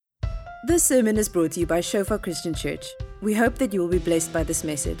This sermon is brought to you by Shofar Christian Church. We hope that you will be blessed by this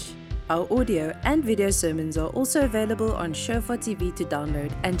message. Our audio and video sermons are also available on Shofar TV to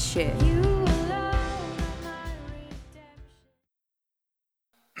download and share.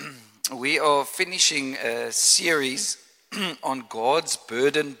 We are finishing a series on God's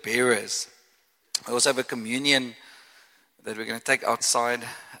burden bearers. We also have a communion that we're going to take outside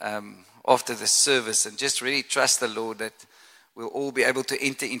after the service, and just really trust the Lord that we'll all be able to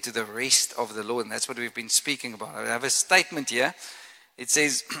enter into the rest of the Lord. And that's what we've been speaking about. I have a statement here. It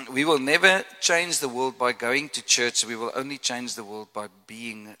says, we will never change the world by going to church. We will only change the world by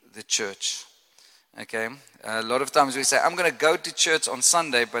being the church. Okay? A lot of times we say, I'm going to go to church on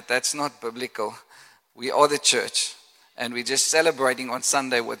Sunday, but that's not biblical. We are the church. And we're just celebrating on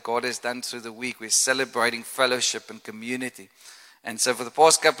Sunday what God has done through the week. We're celebrating fellowship and community. And so for the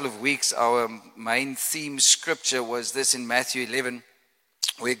past couple of weeks, our main theme scripture was this in Matthew 11,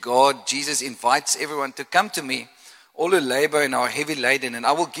 where Jesus invites everyone to come to me, all who labor and are heavy laden, and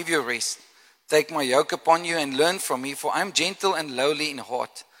I will give you rest. Take my yoke upon you and learn from me, for I am gentle and lowly in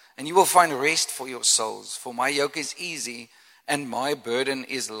heart, and you will find rest for your souls. For my yoke is easy and my burden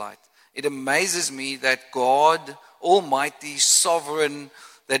is light. It amazes me that God, Almighty, Sovereign,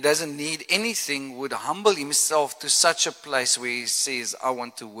 that doesn't need anything, would humble himself to such a place where he says, I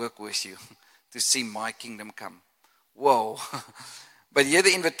want to work with you to see my kingdom come. Whoa. But here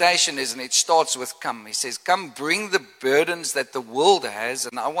the invitation is, and it starts with come. He says, come bring the burdens that the world has,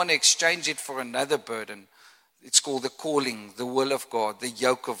 and I want to exchange it for another burden. It's called the calling, the will of God, the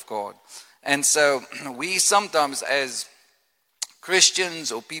yoke of God. And so we sometimes as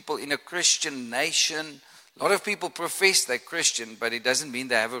Christians or people in a Christian nation, a lot of people profess they're Christian, but it doesn't mean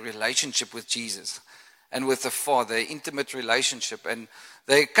they have a relationship with Jesus and with the Father, an intimate relationship. And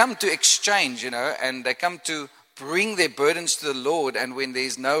they come to exchange, and they come to bring their burdens to the Lord. And when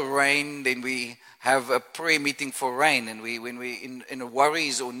there's no rain, then we have a prayer meeting for rain. And when we're in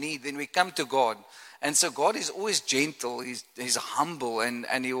worries or need, then we come to God. And so God is always gentle, he's humble,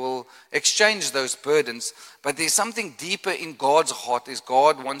 and he will exchange those burdens. But there's something deeper in God's heart, is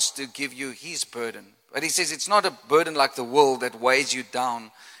God wants to give you his burden. But he says it's not a burden like the world that weighs you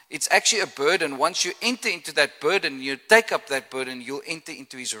down. It's actually a burden. Once you enter into that burden, you take up that burden, you'll enter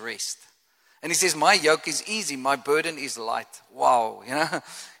into his rest. And he says, my yoke is easy, my burden is light. Wow,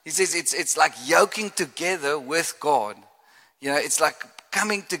 He says it's like yoking together with God. It's like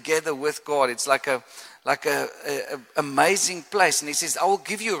coming together with God. It's like a amazing place. And he says, I will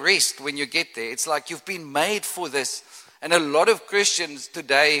give you rest when you get there. It's like you've been made for this. And a lot of Christians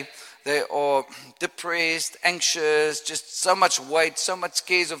today, they are depressed, anxious, just so much weight, so much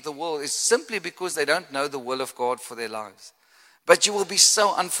cares of the world. It's simply because they don't know the will of God for their lives. But you will be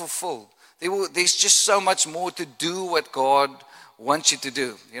so unfulfilled. There's just so much more to do what God wants you to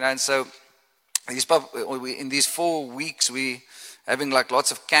do. And so in these 4 weeks, we having like lots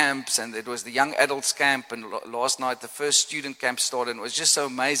of camps, and it was the young adults camp, and last night the first student camp started, and it was just so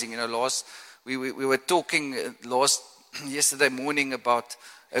amazing. We were talking yesterday morning about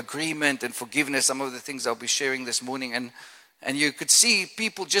agreement and forgiveness, some of the things I'll be sharing this morning, and you could see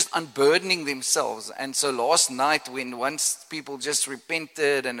people just unburdening themselves. And so last night, when once people just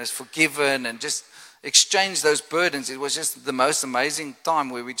repented and was forgiven and just exchanged those burdens, it was just the most amazing time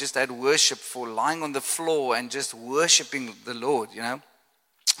where we just had worship for lying on the floor and just worshiping the Lord,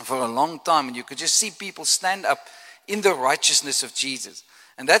 for a long time. And you could just see people stand up in the righteousness of Jesus.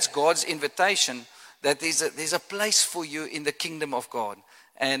 And that's God's invitation, that there's a place for you in the kingdom of God.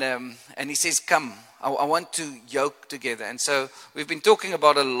 And he says, come, I want to yoke together. And so we've been talking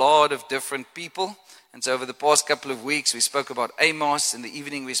about a lot of different people. And so over the past couple of weeks, we spoke about Amos. In the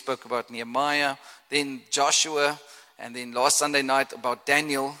evening, we spoke about Nehemiah, then Joshua, and then last Sunday night about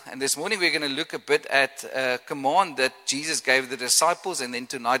Daniel. And this morning, we're going to look a bit at a command that Jesus gave the disciples. And then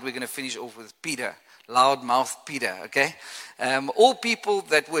tonight, we're going to finish off with Peter, loudmouth Peter, okay? All people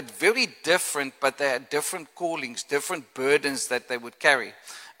that were very different, but they had different callings, different burdens that they would carry.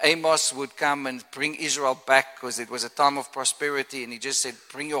 Amos would come and bring Israel back because it was a time of prosperity, and he just said,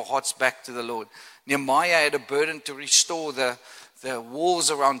 bring your hearts back to the Lord. Nehemiah had a burden to restore the walls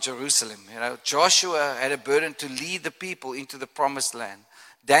around Jerusalem. Joshua had a burden to lead the people into the promised land.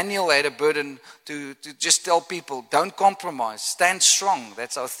 Daniel had a burden to just tell people, don't compromise, stand strong.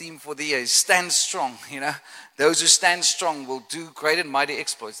 That's our theme for the year, is stand strong. Those who stand strong will do great and mighty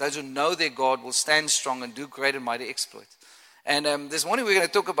exploits. Those who know their God will stand strong and do great and mighty exploits. And this morning we're going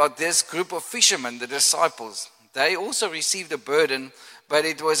to talk about this group of fishermen, the disciples. They also received a burden, but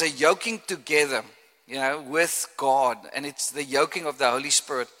it was a yoking together, with God. And it's the yoking of the Holy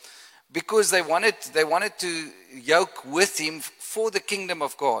Spirit. because they wanted to yoke with him for the kingdom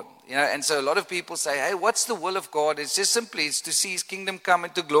of God. And so a lot of people say, hey, what's the will of God? It's just simply it's to see his kingdom come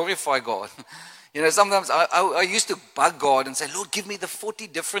and to glorify God. Sometimes I used to bug God and say, Lord, give me the 40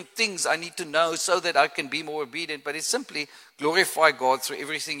 different things I need to know so that I can be more obedient. But it's simply glorify God through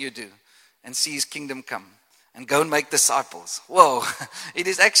everything you do and see his kingdom come and go and make disciples. Whoa, it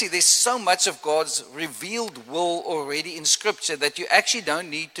is actually, there's so much of God's revealed will already in Scripture that you actually don't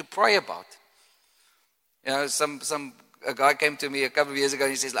need to pray about. A guy came to me a couple of years ago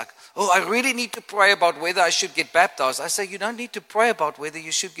and he says I really need to pray about whether I should get baptized. I say, you don't need to pray about whether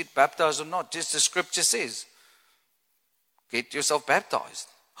you should get baptized or not. Just the Scripture says, get yourself baptized.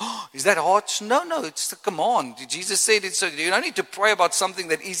 Oh, is that hard? No, it's a command. Jesus said it, so you don't need to pray about something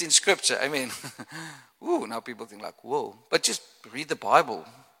that is in Scripture. I mean, ooh, now people think whoa. But just read the Bible.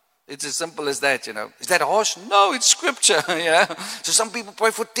 It's as simple as that, Is that harsh? No, it's Scripture, So some people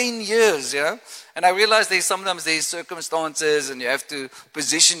pray for 10 years, And I realize sometimes there's circumstances and you have to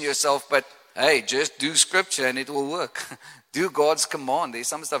position yourself, but hey, just do Scripture and it will work. Do God's command. There's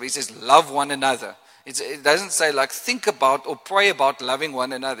some stuff. He says, love one another. It doesn't say think about or pray about loving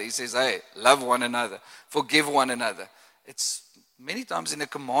one another. He says, hey, love one another. Forgive one another. It's many times in a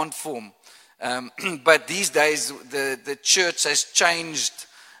command form. But these days, the church has changed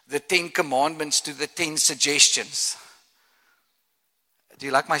the 10 commandments to the 10 suggestions. Do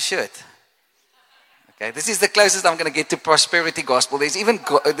you like my shirt? Okay, this is the closest I'm going to get to prosperity gospel. There's even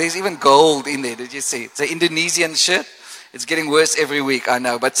gold in there. Did you see? It's an Indonesian shirt. It's getting worse every week, I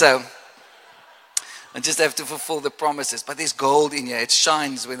know. But so, I just have to fulfill the promises. But there's gold in here. It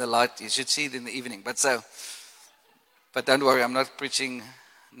shines when the light, you should see it in the evening. But don't worry, I'm not preaching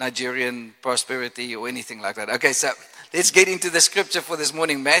Nigerian prosperity or anything like that. Okay, so let's get into the scripture for this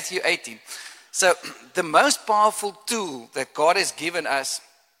morning, Matthew 18. So the most powerful tool that God has given us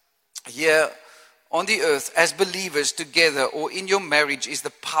here on the earth as believers together or in your marriage is the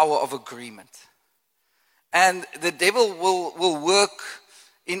power of agreement. And the devil will work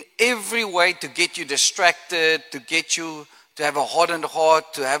in every way to get you distracted, to get you to have a hardened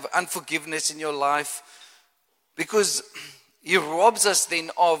heart, to have unforgiveness in your life, because he robs us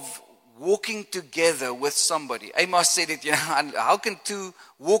then of walking together with somebody. Amos said it, how can two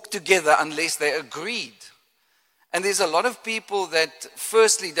walk together unless they agreed? And there's a lot of people that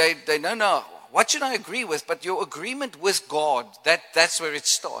firstly, they don't know, what should I agree with? But your agreement with God, that's where it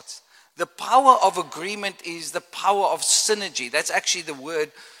starts. The power of agreement is the power of synergy. That's actually the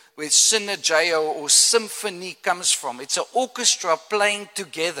word where synergeo or symphony comes from. It's an orchestra playing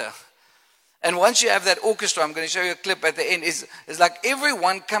together. And once you have that orchestra, I'm going to show you a clip at the end, is like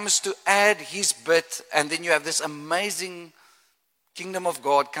everyone comes to add his bit, and then you have this amazing kingdom of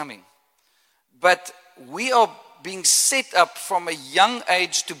God coming. But we are being set up from a young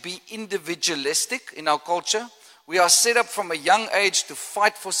age to be individualistic in our culture. We are set up from a young age to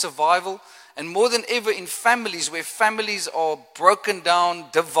fight for survival. And more than ever in families, where families are broken down,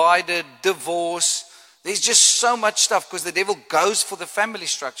 divided, divorced, there's just so much stuff because the devil goes for the family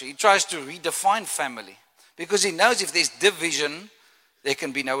structure. He tries to redefine family because he knows if there's division, there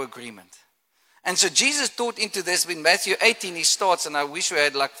can be no agreement. And so Jesus taught into this in Matthew 18. He starts, and I wish we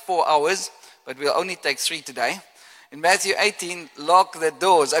had 4 hours, but we'll only take 3 today. In Matthew 18, lock the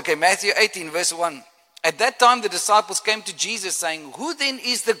doors. Okay, Matthew 18, verse 1. At that time, the disciples came to Jesus saying, who then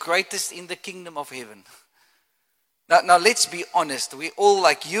is the greatest in the kingdom of heaven? Now, let's be honest. We all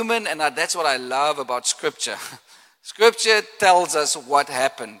human, and that's what I love about Scripture. Scripture tells us what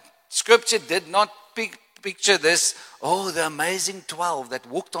happened. Scripture did not picture this, the amazing 12 that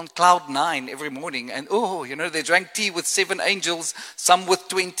walked on cloud 9 every morning. And, they drank tea with 7 angels, some with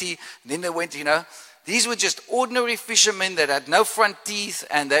 20. Then they went, These were just ordinary fishermen that had no front teeth,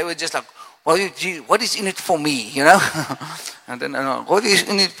 and they were just well, what is in it for me, I don't know. What is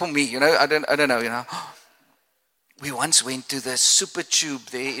in it for me, I don't know, We once went to the super tube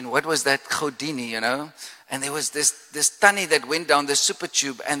there in, what was that, Godini, and there was this Tannie that went down the super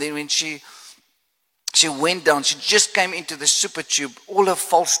tube, and then when she went down, she just came into the super tube, all her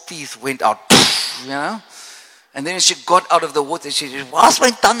false teeth went out, and then when she got out of the water, she said, where's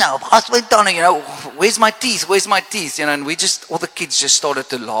my tongue, where's my teeth, and all the kids just started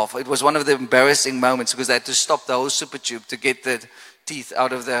to laugh. It was one of the embarrassing moments because they had to stop the whole super tube to get the teeth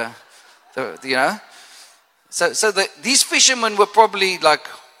out of the So these fishermen were probably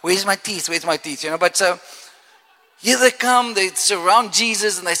where's my teeth, but so here they come, they surround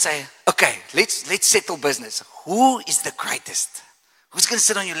Jesus and they say, okay, let's settle business. Who is the greatest? Who's going to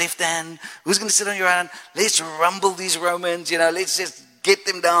sit on your left hand? Who's going to sit on your right hand? Let's rumble these Romans, let's just get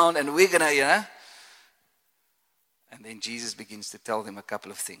them down and we're going to, And then Jesus begins to tell them a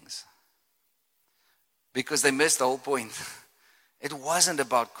couple of things. because they missed the whole point. It wasn't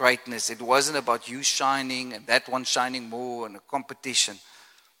about greatness. It wasn't about you shining and that one shining more and a competition.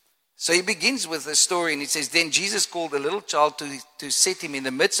 So he begins with a story and he says, then Jesus called a little child to set him in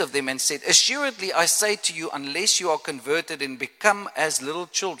the midst of them and said, assuredly I say to you, unless you are converted and become as little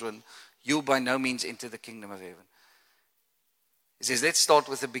children, you'll by no means enter the kingdom of heaven. He says, let's start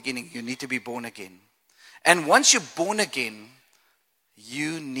with the beginning. You need to be born again. And once you're born again,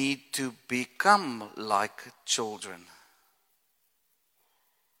 you need to become like children.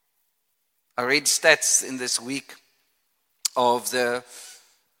 I read stats in this week of the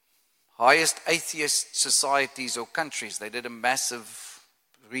highest atheist societies or countries. They did a massive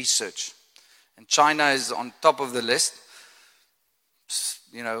research. And China is on top of the list.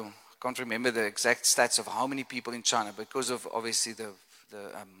 You know, I can't remember the exact stats of how many people in China because of obviously the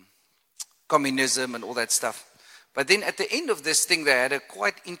communism and all that stuff. But then at the end of this thing, they had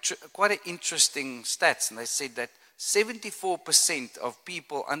quite an interesting stats. And they said that 74% of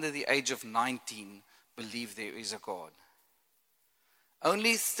people under the age of 19 believe there is a God.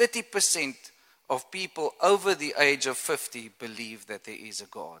 Only 30% of people over the age of 50 believe that there is a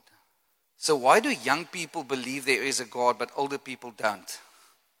God. So why do young people believe there is a God but older people don't?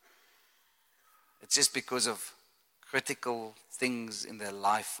 It's just because of critical things in their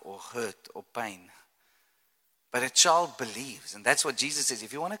life or hurt or pain. But a child believes, and that's what Jesus says.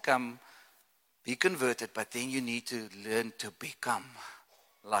 If you want to come, be converted, but then you need to learn to become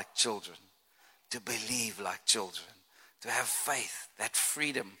like children, to believe like children, to have faith, that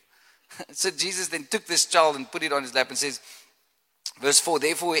freedom. So Jesus then took this child and put it on his lap and says, verse 4,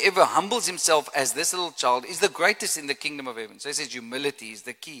 therefore whoever humbles himself as this little child is the greatest in the kingdom of heaven. So he says humility is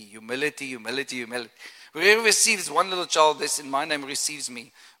the key. Humility, humility, humility. Whoever receives one little child, this in my name receives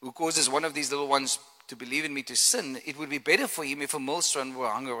me, who causes one of these little ones to believe in me to sin, it would be better for him if a millstone were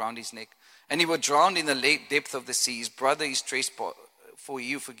hung around his neck and he were drowned in the depth of the sea. His brother is trespass. For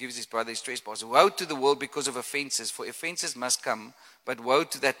he who forgives his brother his trespass. Woe to the world because of offenses, for offenses must come, but woe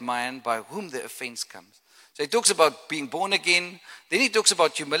to that man by whom the offense comes. So he talks about being born again, then he talks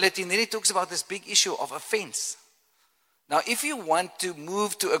about humility, and then he talks about this big issue of offense. Now, if you want to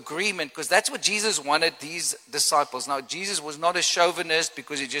move to agreement, because that's what Jesus wanted these disciples. Now, Jesus was not a chauvinist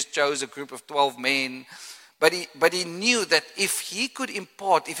because he just chose a group of 12 men, but he knew that if he could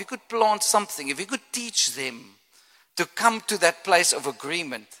impart, if he could plant something, if he could teach them, to come to that place of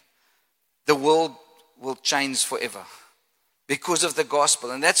agreement, the world will change forever because of the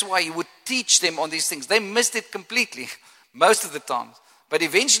gospel. And that's why he would teach them on these things. They missed it completely most of the times. But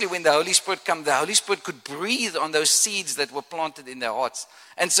eventually when the Holy Spirit came, the Holy Spirit could breathe on those seeds that were planted in their hearts.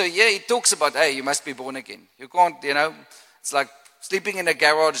 And so he talks about, hey, you must be born again. You can't, it's like sleeping in a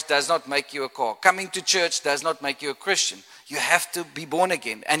garage does not make you a car. Coming to church does not make you a Christian. You have to be born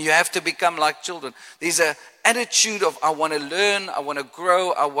again and you have to become like children. There's an attitude of I want to learn, I want to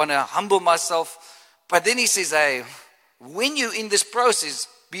grow, I want to humble myself. But then he says, hey, when you're in this process,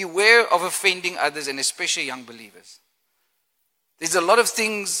 beware of offending others and especially young believers. There's a lot of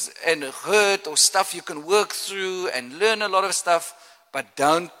things and hurt or stuff you can work through and learn a lot of stuff, but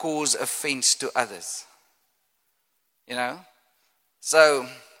don't cause offense to others. So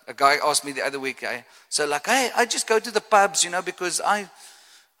a guy asked me the other week, I just go to the pubs, because I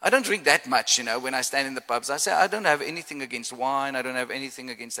don't drink that much, when I stand in the pubs. I say, I don't have anything against wine. I don't have anything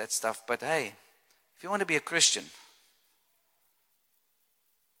against that stuff. But hey, if you want to be a Christian,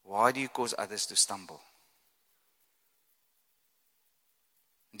 why do you cause others to stumble?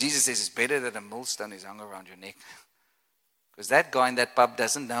 Jesus says it's better that a millstone is hung around your neck. Because that guy in that pub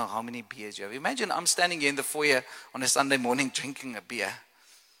doesn't know how many beers you have. Imagine I'm standing here in the foyer on a Sunday morning drinking a beer.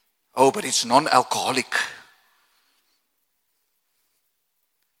 Oh, but it's non-alcoholic.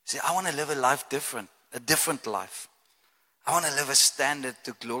 See, I want to live a different life. I want to live a standard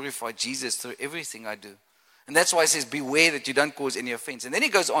to glorify Jesus through everything I do. And that's why he says, beware that you don't cause any offense. And then he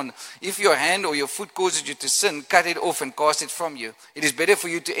goes on, if your hand or your foot causes you to sin, cut it off and cast it from you. It is better for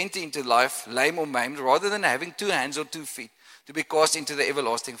you to enter into life, lame or maimed, rather than having 2 hands or 2 feet, to be cast into the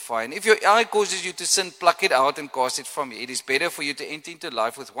everlasting fire. And if your eye causes you to sin, pluck it out and cast it from you. It is better for you to enter into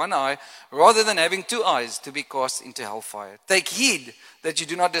life with 1 eye, rather than having 2 eyes, to be cast into hellfire. Take heed that you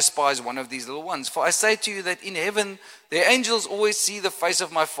do not despise one of these little ones. For I say to you that in heaven, the angels always see the face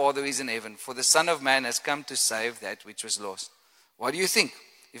of my Father who is in heaven. For the Son of Man has come to save that which was lost. What do you think?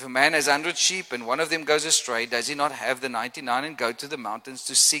 If a man has 100 sheep and one of them goes astray, does he not have the 99 and go to the mountains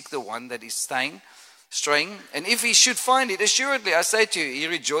to seek the one that is straying? And if he should find it, assuredly, I say to you, he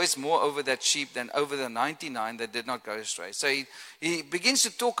rejoiced more over that sheep than over the 99 that did not go astray. So he begins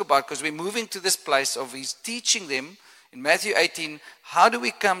to talk about, because we're moving to this place of he's teaching them in Matthew 18, how do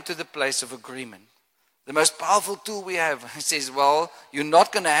we come to the place of agreement? The most powerful tool we have. He says, well, you're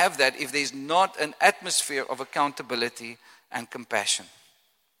not going to have that if there's not an atmosphere of accountability and compassion.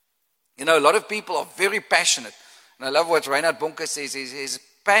 You know, a lot of people are very passionate. And I love what Reinhard Bonke says. He says,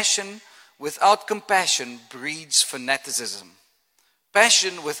 passion without compassion breeds fanaticism.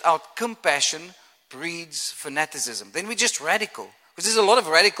 Passion without compassion breeds fanaticism. Then we're just radical. Because there's a lot of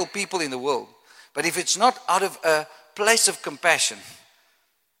radical people in the world. But if it's not out of a place of compassion,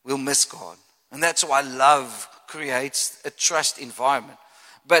 we'll miss God. And that's why love creates a trust environment.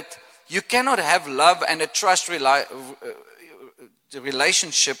 But you cannot have love and a trust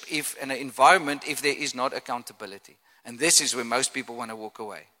relationship and an environment if there is not accountability. And this is where most people want to walk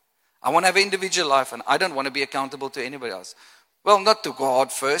away. I want to have an individual life and I don't want to be accountable to anybody else. Well, not to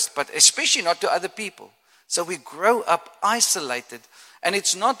God first, but especially not to other people. So we grow up isolated. And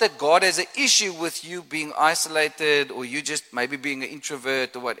it's not that God has an issue with you being isolated or you just maybe being an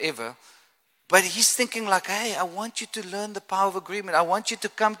introvert or whatever. But he's thinking like, hey, I want you to learn the power of agreement. I want you to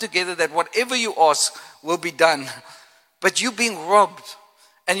come together that whatever you ask will be done. But you're being robbed.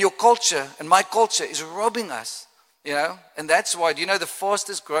 And your culture and my culture is robbing us. You know, and that's why, do you know the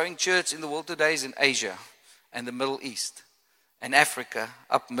fastest growing church in the world today is in Asia and the Middle East and Africa,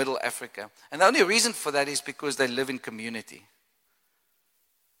 up Middle Africa. And the only reason for that is because they live in community.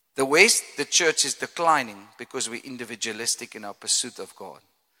 The West, the church is declining because we're individualistic in our pursuit of God.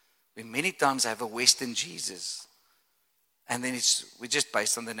 We many times have a Western Jesus. And then we're just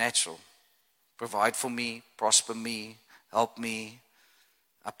based on the natural. Provide for me, prosper me, help me.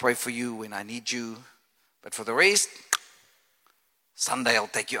 I pray for you when I need you. But for the rest, Sunday I'll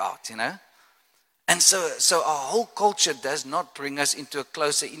take you out, you know. And so our whole culture does not bring us into a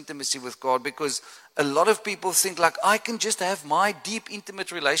closer intimacy with God, because a lot of people think like, I can just have my deep,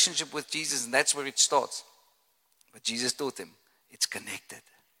 intimate relationship with Jesus and that's where it starts. But Jesus taught them, it's connected.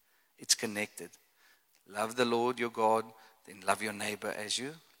 It's connected. Love the Lord your God, then love your neighbor as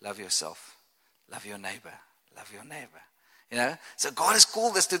you love yourself. Love your neighbor. Love your neighbor. You know, so God has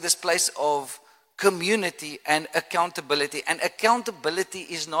called us to this place of community and accountability. And accountability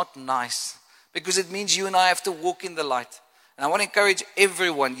is not nice, because it means you and I have to walk in the light. And I want to encourage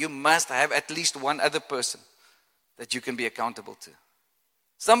everyone, you must have at least one other person that you can be accountable to.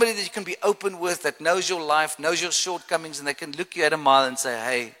 Somebody that you can be open with, that knows your life, knows your shortcomings, and they can look you at a mile and say,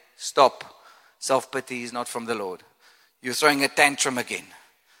 hey, stop. Self-pity is not from the Lord. You're throwing a tantrum again.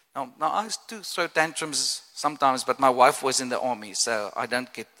 Now I do throw tantrums sometimes, but my wife was in the army, so I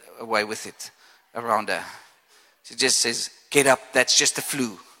don't get away with it around her. She just says, get up, that's just a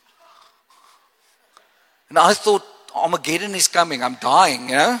flu. And I thought, Armageddon is coming, I'm dying,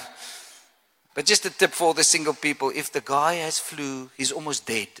 you know. But just a tip for all the single people, if the guy has flu, he's almost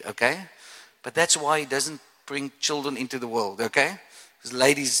dead, okay? But that's why he doesn't bring children into the world, okay? Because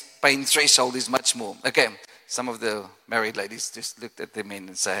ladies' pain threshold is much more. Okay, some of the married ladies just looked at their men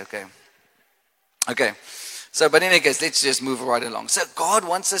and say, okay. So, but in any case, let's just move right along. So God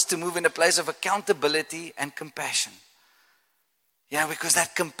wants us to move in a place of accountability and compassion. Yeah, because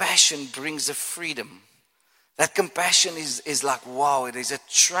that compassion brings a freedom. That compassion is like, wow, it is a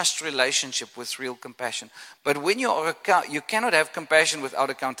trust relationship with real compassion. But when you cannot have compassion without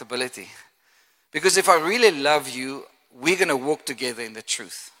accountability. Because if I really love you, we're going to walk together in the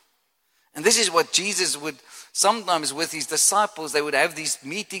truth. And this is what Jesus would, sometimes with his disciples, they would have these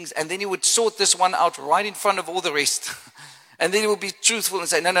meetings and then he would sort this one out right in front of all the rest. And then he would be truthful and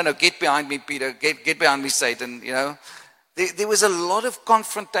say, no, get behind me, Peter, get behind me, Satan, you know. There was a lot of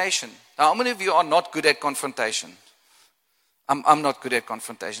confrontation. Now, how many of you are not good at confrontation? I'm not good at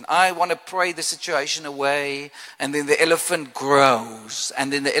confrontation. I want to pray the situation away, and then the elephant grows,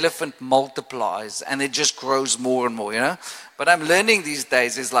 and then the elephant multiplies, and it just grows more and more, you know. But I'm learning these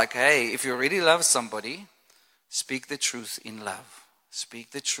days is like, hey, if you really love somebody, speak the truth in love.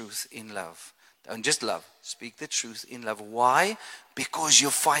 Speak the truth in love. Don't just love. Speak the truth in love. Why? Because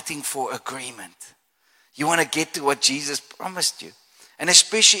you're fighting for agreement. You want to get to what Jesus promised you. And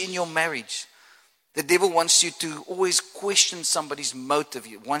especially in your marriage. The devil wants you to always question somebody's motive.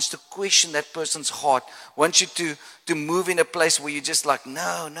 He wants to question that person's heart. Wants you to move in a place where you're just like,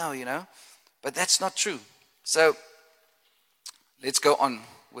 no, you know. But that's not true. So let's go on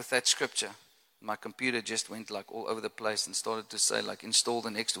with that scripture. My computer just went like all over the place and started to say like install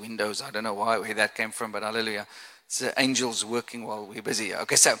the next Windows. I don't know where that came from, but hallelujah. It's the angels working while we're busy.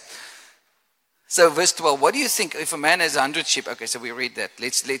 Okay, so verse 12, what do you think if a man has 100 sheep? Okay, so we read that.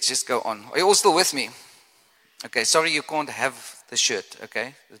 Let's just go on. Are you all still with me? Okay, sorry you can't have the shirt,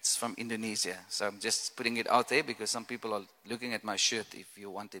 okay? It's from Indonesia. So I'm just putting it out there because some people are looking at my shirt if you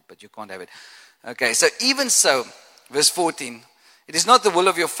want it, but you can't have it. Okay, so even so, verse 14, It is not the will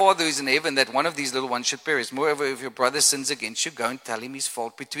of your Father who is in heaven that one of these little ones should perish. Moreover, if your brother sins against you, go and tell him his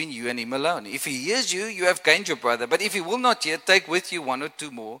fault between you and him alone. If he hears you, you have gained your brother. But if he will not hear, take with you one or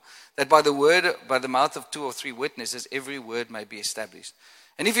two more, that by the mouth of 2 or 3 witnesses, every word may be established.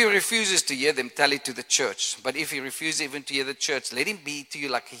 And if he refuses to hear them, tell it to the church. But if he refuses even to hear the church, let him be to you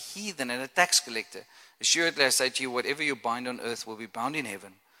like a heathen and a tax collector. Assuredly, I say to you, whatever you bind on earth will be bound in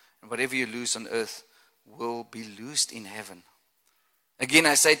heaven, and whatever you loose on earth will be loosed in heaven. Again,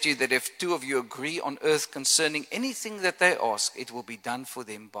 I say to you that if 2 of you agree on earth concerning anything that they ask, it will be done for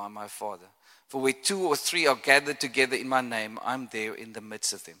them by my Father. For where 2 or 3 are gathered together in my name, I'm there in the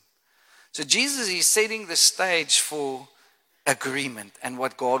midst of them. So Jesus is setting the stage for agreement and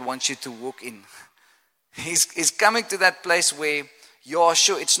what God wants you to walk in. He's coming to that place where you are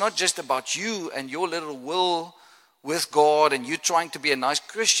sure it's not just about you and your little will with God and you trying to be a nice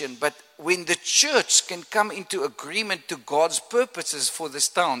Christian, but when the church can come into agreement to God's purposes for this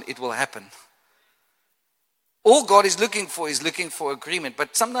town, it will happen. All God is looking for agreement.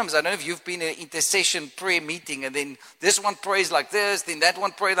 But sometimes, I don't know if you've been in an intercession prayer meeting and then this one prays like this, then that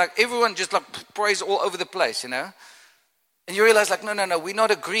one prays like, everyone just like prays all over the place, you know. And you realize like, no, we're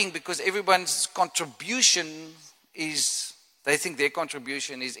not agreeing because everyone's contribution is, they think their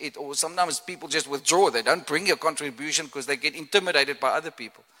contribution is it. Or sometimes people just withdraw. They don't bring your contribution because they get intimidated by other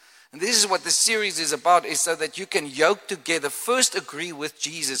people. And this is what the series is about, is so that you can yoke together. First agree with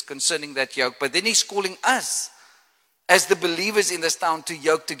Jesus concerning that yoke, but then he's calling us as the believers in this town to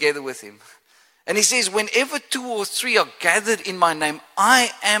yoke together with him. And he says, whenever 2 or 3 are gathered in my name,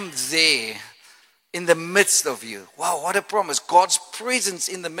 I am there in the midst of you. Wow, what a promise. God's presence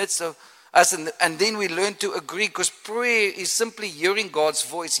in the midst of us. And then we learn to agree, because prayer is simply hearing God's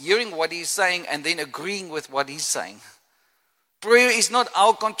voice, hearing what he's saying, and then agreeing with what he's saying. Prayer is not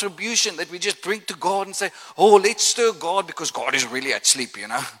our contribution that we just bring to God and say, oh, let's stir God because God is really at sleep, you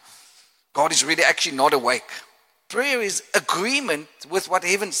know. God is really actually not awake. Prayer is agreement with what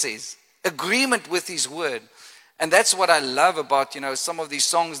heaven says, agreement with his word. And that's what I love about, you know, some of these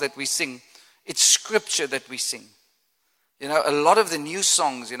songs that we sing. It's scripture that we sing. You know, a lot of the new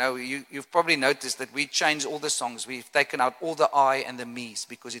songs, you know, you've probably noticed that we changed all the songs. We've taken out all the I and the me's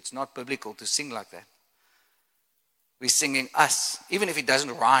because it's not biblical to sing like that. We're singing us, even if it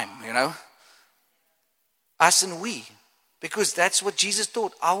doesn't rhyme, you know. Us and we, because that's what Jesus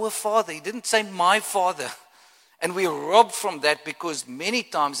taught, our Father. He didn't say my Father. And we're robbed from that because many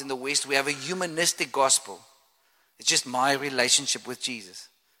times in the West we have a humanistic gospel. It's just my relationship with Jesus.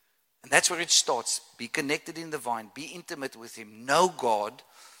 And that's where it starts. Be connected in the vine. Be intimate with him. Know God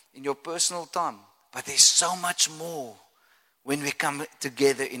in your personal time. But there's so much more when we come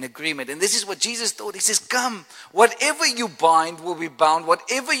together in agreement. And this is what Jesus taught. He says, come, whatever you bind will be bound.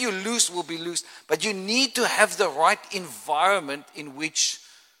 Whatever you loose will be loosed. But you need to have the right environment in which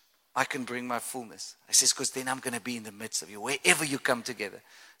I can bring my fullness. He says, because then I'm going to be in the midst of you, wherever you come together.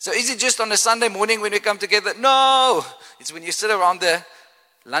 So is it just on a Sunday morning when we come together? No. It's when you sit around the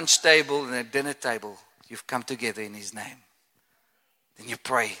lunch table and a dinner table. You've come together in his name. Then you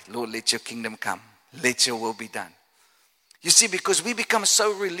pray, Lord, let your kingdom come. Let your will be done. You see, because we become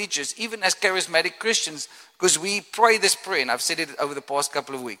so religious, even as charismatic Christians, because we pray this prayer, and I've said it over the past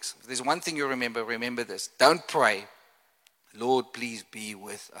couple of weeks. If there's one thing you remember this. Don't pray, Lord, please be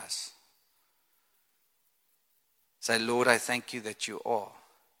with us. Say, Lord, I thank you that you are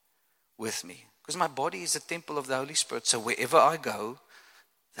with me. Because my body is a temple of the Holy Spirit. So wherever I go,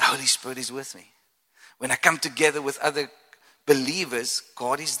 the Holy Spirit is with me. When I come together with other believers,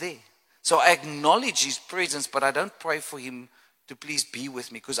 God is there. So I acknowledge his presence, but I don't pray for him to please be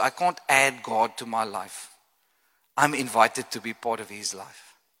with me, because I can't add God to my life. I'm invited to be part of his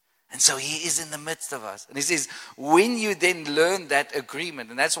life. And so he is in the midst of us. And he says, when you then learn that agreement,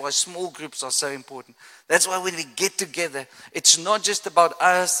 and that's why small groups are so important. That's why when we get together, it's not just about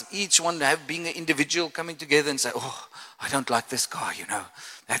us, each one being an individual coming together and say, oh, I don't like this guy, you know.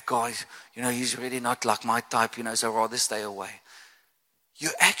 That guy, you know, he's really not like my type, you know, so I'd rather stay away.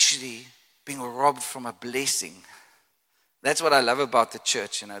 You're actually being robbed from a blessing. That's what I love about the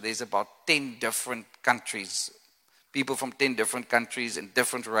church. You know, there's about 10 different countries, people from 10 different countries and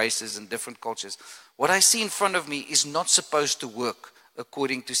different races and different cultures. What I see in front of me is not supposed to work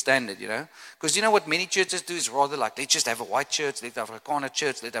according to standard, you know. Because you know what many churches do is rather like, let's just have a white church, let's have a corner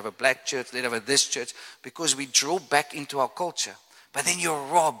church, let's have a black church, let's have a this church, because we draw back into our culture. But then you're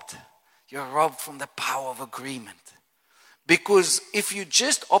robbed. You're robbed from the power of agreement. Because if you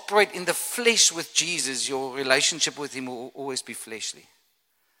just operate in the flesh with Jesus, your relationship with him will always be fleshly.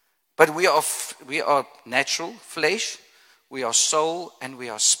 But we are natural, flesh, we are soul, and we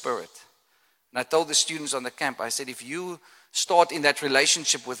are spirit. And I told the students on the camp, I said, if you start in that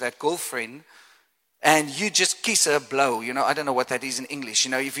relationship with that girlfriend and you just kiss her blow, I don't know what that is in English.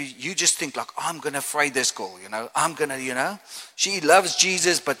 If you just think like, I'm going to fray this girl, I'm going to, she loves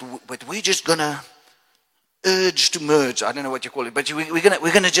Jesus, but we're just going to urge to merge. I don't know what you call it, but we're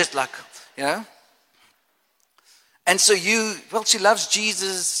going to just like, And so she loves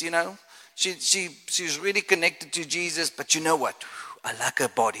Jesus, she's really connected to Jesus, but you know what? I like her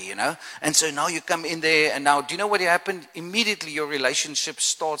body, And so now you come in there, and now, do you know what happened? Immediately your relationship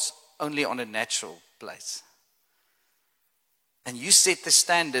starts only on a natural place. And you set the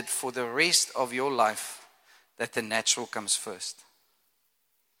standard for the rest of your life that the natural comes first.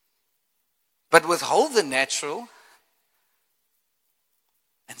 But withhold the natural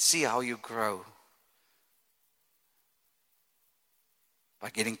and see how you grow by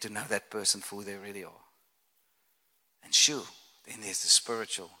getting to know that person for who they really are. And sure, then there's the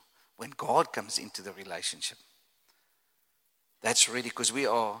spiritual. When God comes into the relationship, that's really because we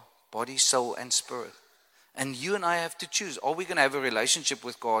are body, soul, and spirit. And you and I have to choose. Are we going to have a relationship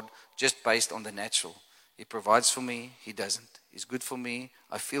with God just based on the natural? He provides for me, He doesn't. He's good for me,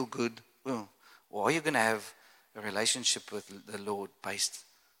 I feel good. Or are you going to have a relationship with the Lord based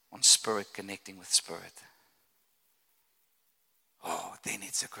on spirit connecting with spirit? Oh, then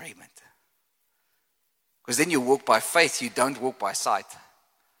it's agreement. Because then you walk by faith, you don't walk by sight.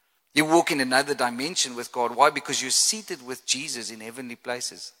 You walk in another dimension with God. Why? Because you're seated with Jesus in heavenly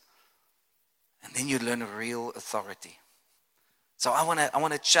places. And then you learn real authority. So I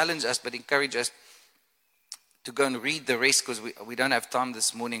want to challenge us, but encourage us to go and read the rest, because we don't have time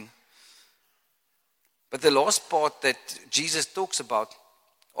this morning. But the last part that Jesus talks about,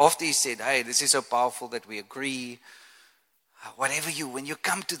 after He said, hey, this is so powerful that we agree, when you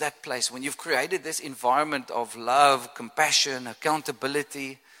come to that place, when you've created this environment of love, compassion,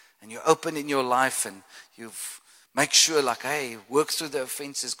 accountability, and you're open in your life, and you've make sure, like, hey, work through the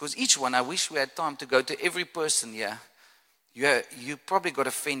offenses. Because each one, I wish we had time to go to every person here. You probably got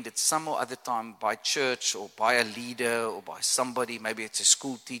offended some or other time by church or by a leader or by somebody. Maybe it's a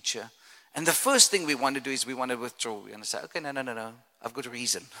school teacher. And the first thing we want to do is we want to withdraw. We want to say, okay, no. I've got a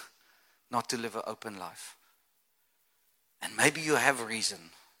reason not to live an open life. And maybe you have a reason,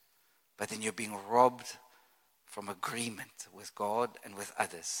 but then you're being robbed from agreement with God and with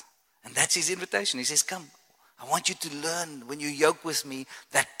others. And that's His invitation. He says, come. I want you to learn, when you yoke with me,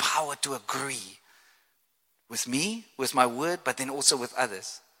 that power to agree with me, with my word, but then also with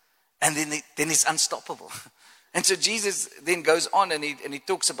others. And then it's unstoppable. And so Jesus then goes on and he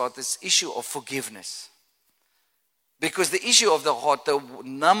talks about this issue of forgiveness. Because the issue of the heart, the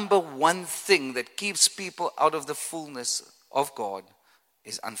number one thing that keeps people out of the fullness of God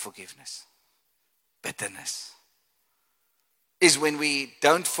is unforgiveness, bitterness. Is when we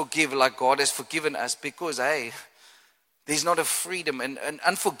don't forgive like God has forgiven us, because, hey, there's not a freedom. And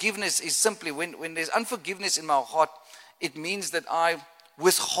unforgiveness is simply, when there's unforgiveness in my heart, it means that I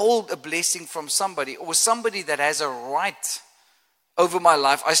withhold a blessing from somebody, or somebody that has a right over my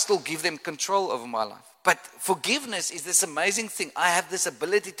life. I still give them control over my life. But forgiveness is this amazing thing. I have this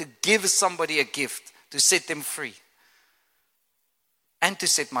ability to give somebody a gift, to set them free, and to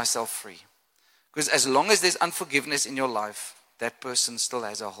set myself free. Because as long as there's unforgiveness in your life, that person still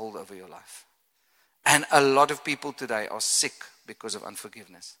has a hold over your life. And a lot of people today are sick because of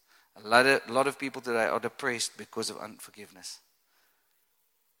unforgiveness. A lot of people today are depressed because of unforgiveness.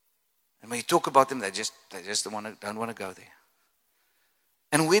 And when you talk about them, they just don't want to go there.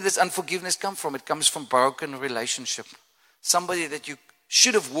 And where does unforgiveness come from? It comes from broken relationship. Somebody that you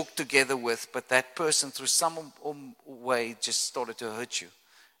should have walked together with, but that person through some way just started to hurt you.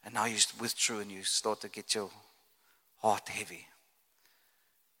 And now you withdrew and you start to get your heart heavy.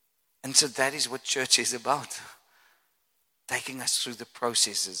 And so that is what church is about. Taking us through the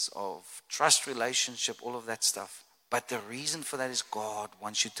processes of trust, relationship, all of that stuff. But the reason for that is God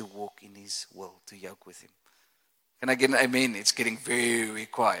wants you to walk in His will, to yoke with Him. Can I get an amen? It's getting very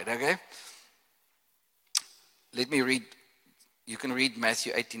quiet, okay? Let me read. You can read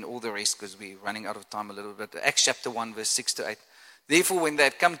Matthew 18, all the rest, because we're running out of time a little bit. Acts chapter 1, verse 6 to 8. Therefore, when they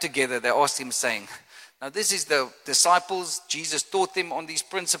had come together, they asked Him, saying, now this is the disciples. Jesus taught them on these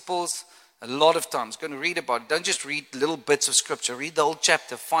principles a lot of times. Go and read about it. Don't just read little bits of scripture. Read the whole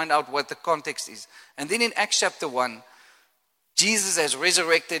chapter. Find out what the context is. And then in Acts chapter 1, Jesus has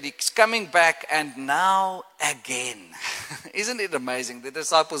resurrected. He's coming back, and now again. Isn't it amazing? The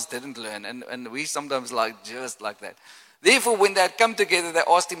disciples didn't learn, and we sometimes just like that. Therefore, when they had come together, they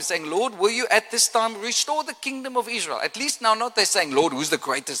asked Him, saying, Lord, will you at this time restore the kingdom of Israel? At least now, not they're saying, Lord, who's the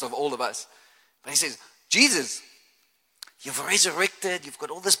greatest of all of us? But He says, Jesus, you've resurrected, you've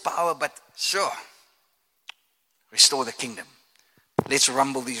got all this power, but sure, restore the kingdom. Let's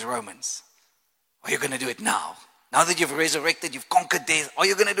rumble these Romans. Are you going to do it now? Now that you've resurrected, you've conquered death, are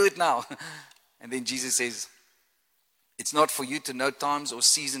you going to do it now? And then Jesus says, it's not for you to know times or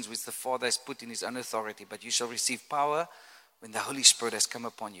seasons which the Father has put in his own authority, but you shall receive power when the Holy Spirit has come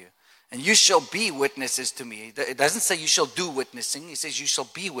upon you. And you shall be witnesses to me. It doesn't say you shall do witnessing. It says you shall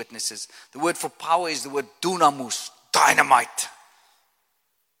be witnesses. The word for power is the word dunamus, dynamite.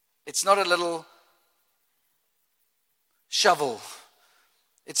 It's not a little shovel.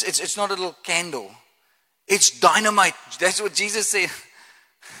 It's not a little candle. It's dynamite. That's what Jesus said.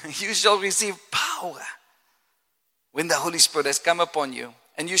 You shall receive power when the Holy Spirit has come upon you.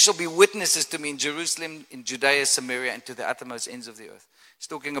 And you shall be witnesses to me in Jerusalem, in Judea, Samaria, and to the uttermost ends of the earth. He's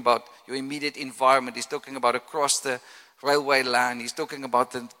talking about your immediate environment. He's talking about across the railway line. He's talking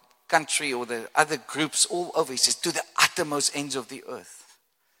about the country or the other groups all over. He says, to the uttermost ends of the earth,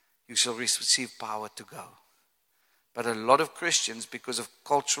 you shall receive power to go. But a lot of Christians, because of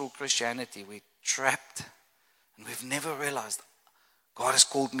cultural Christianity, we're trapped. And we've never realized God has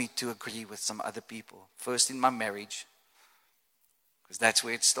called me to agree with some other people. First in my marriage, because that's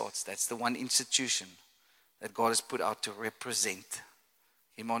where it starts. That's the one institution that God has put out to represent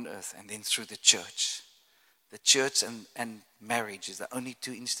him on earth. And then through the church. The church and marriage is the only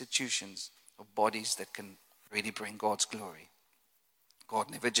two institutions or bodies that can really bring God's glory. God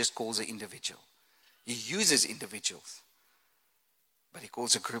never just calls an individual. He uses individuals. But he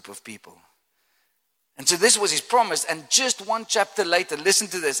calls a group of people. And so this was his promise. And just one chapter later, listen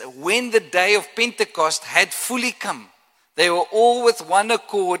to this. When the day of Pentecost had fully come, they were all with one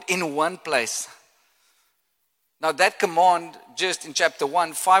accord in one place. Now that command, just in chapter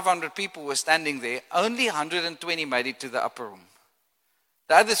 1, 500 people were standing there. Only 120 made it to the upper room.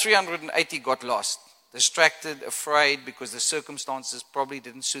 The other 380 got lost, distracted, afraid, because the circumstances probably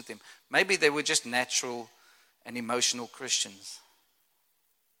didn't suit them. Maybe they were just natural and emotional Christians.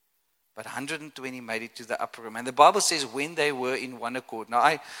 But 120 made it to the upper room. And the Bible says when they were in one accord.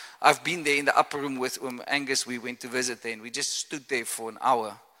 Now, I've been there in the upper room with Angus. We went to visit there and we just stood there for an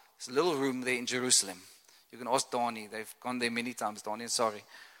hour. There's a little room there in Jerusalem. You can ask Donnie. They've gone there many times. Donnie, sorry.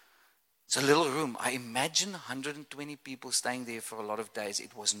 It's a little room. I imagine 120 people staying there for a lot of days.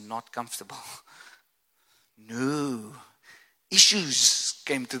 It was not comfortable. No. Issues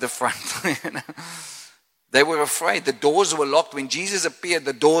came to the front. You know? They were afraid. The doors were locked. When Jesus appeared,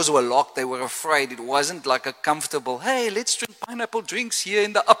 the doors were locked. They were afraid. It wasn't like a comfortable, hey, let's drink pineapple drinks here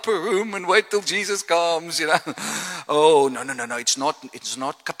in the upper room and wait till Jesus comes, you know. Oh, no. It's not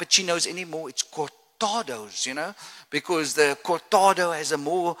cappuccinos anymore. It's cortados, you know, because the cortado has a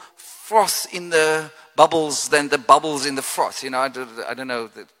more froth in the bubbles than the bubbles in the froth. You know, I don't know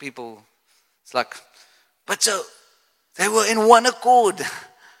that people, it's like, but so they were in one accord,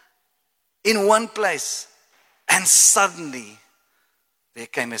 in one place. And suddenly, there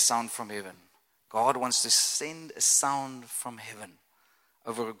came a sound from heaven. God wants to send a sound from heaven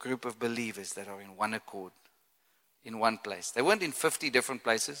over a group of believers that are in one accord, in one place. They weren't in 50 different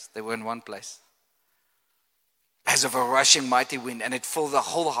places. They were in one place. As of a rushing mighty wind, and it filled the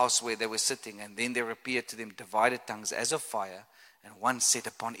whole house where they were sitting. And then there appeared to them divided tongues as of fire, and one sat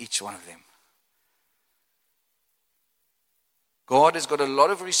upon each one of them. God has got a lot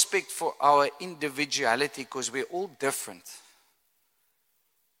of respect for our individuality because we're all different.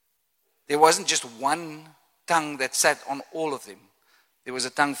 There wasn't just one tongue that sat on all of them. There was a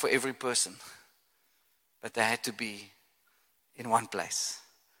tongue for every person. But they had to be in one place.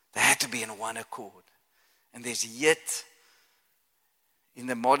 They had to be in one accord. And there's yet, in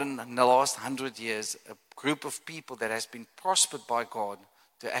the last 100 years, a group of people that has been prospered by God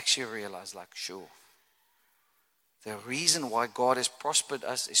to actually realize, like, sure, the reason why God has prospered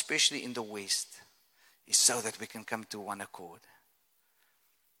us, especially in the West, is so that we can come to one accord.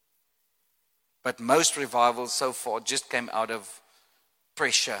 But most revivals so far just came out of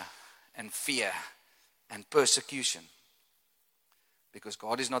pressure and fear and persecution. Because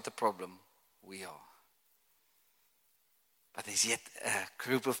God is not the problem, we are. But there's yet a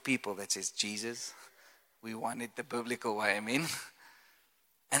group of people that says, Jesus, we want it the biblical way, amen?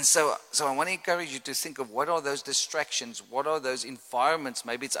 And so I want to encourage you to think of what are those distractions, what are those environments,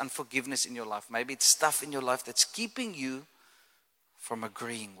 maybe it's unforgiveness in your life, maybe it's stuff in your life that's keeping you from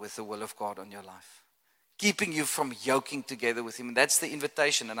agreeing with the will of God on your life, keeping you from yoking together with Him. And that's the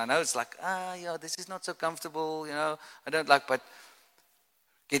invitation. And I know it's like, this is not so comfortable, I don't like, but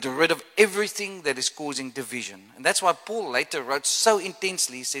get rid of everything that is causing division. And that's why Paul later wrote so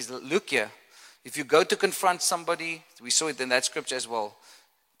intensely, he says, look here, if you go to confront somebody, we saw it in that scripture as well,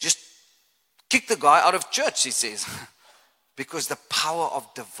 just kick the guy out of church, he says. Because the power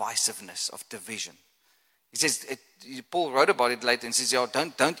of divisiveness, of division, He says, Paul wrote about it later and says,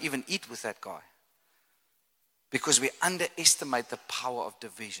 don't even eat with that guy. Because we underestimate the power of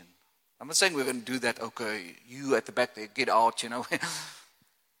division. I'm not saying we're going to do that, okay, you at the back there, get out,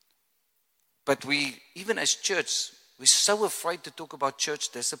 But even as church, we're so afraid to talk about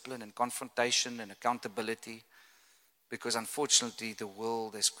church discipline and confrontation and accountability because unfortunately the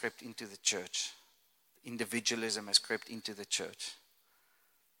world has crept into the church. Individualism has crept into the church.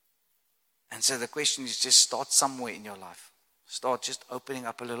 And so the question is just start somewhere in your life. Start just opening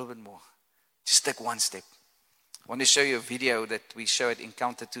up a little bit more. Just take one step. I want to show you a video that we show at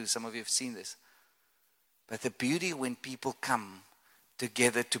Encounter 2. Some of you have seen this. But the beauty when people come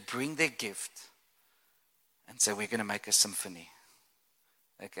together to bring their gift and say, we're going to make a symphony.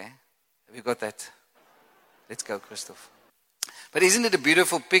 Okay? Have you got that? Let's go, Christoph. But isn't it a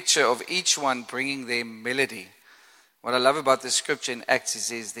beautiful picture of each one bringing their melody? What I love about the scripture in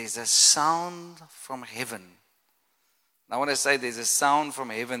Acts is there's a sound from heaven. And I want to say there's a sound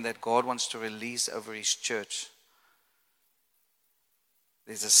from heaven that God wants to release over His church.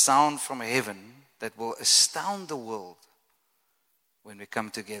 There's a sound from heaven that will astound the world when we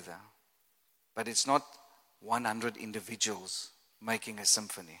come together. But it's not 100 individuals making a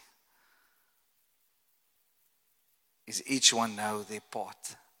symphony. Is each one know their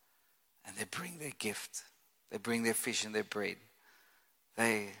part and they bring their gift. They bring their fish and their bread.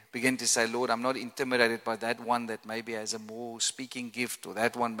 They begin to say, Lord, I'm not intimidated by that one that maybe has a more speaking gift or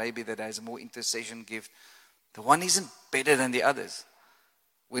that one maybe that has a more intercession gift. The one isn't better than the others.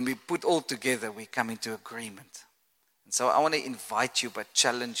 When we put all together, we come into agreement. And so I want to invite you but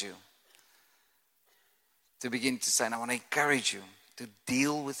challenge you to begin to say, and I want to encourage you to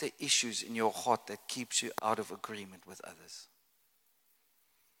deal with the issues in your heart that keeps you out of agreement with others.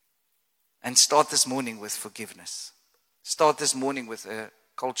 And start this morning with forgiveness. Start this morning with a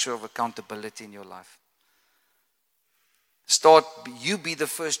culture of accountability in your life. You be the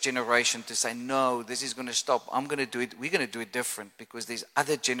first generation to say, no, this is going to stop. I'm going to do it. We're going to do it different because there's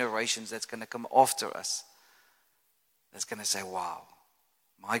other generations that's going to come after us. That's going to say, wow,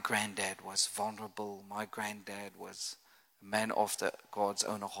 my granddad was vulnerable. My granddad was a man after God's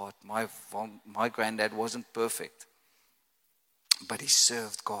own heart. My granddad wasn't perfect. But he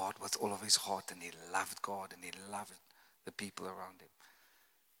served God with all of his heart and he loved God and he loved the people around him.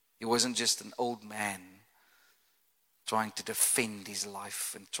 He wasn't just an old man trying to defend his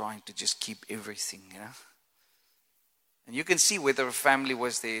life and trying to just keep everything, And you can see whether a family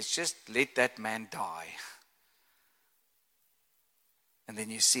was there. It's just let that man die. And then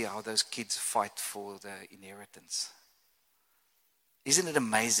you see how those kids fight for the inheritance. Isn't it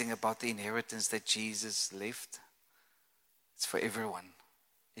amazing about the inheritance that Jesus left? It's for everyone.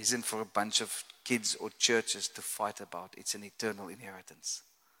 It isn't for a bunch of kids or churches to fight about. It's an eternal inheritance.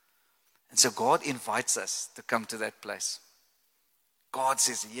 And so God invites us to come to that place. God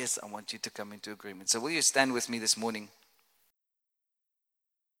says, yes, I want you to come into agreement. So will you stand with me this morning?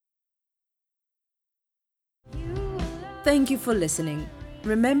 Thank you for listening.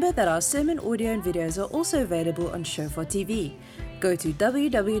 Remember that our sermon audio and videos are also available on Shofar TV. Go to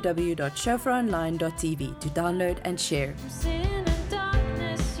www.shofaronline.tv to download and share.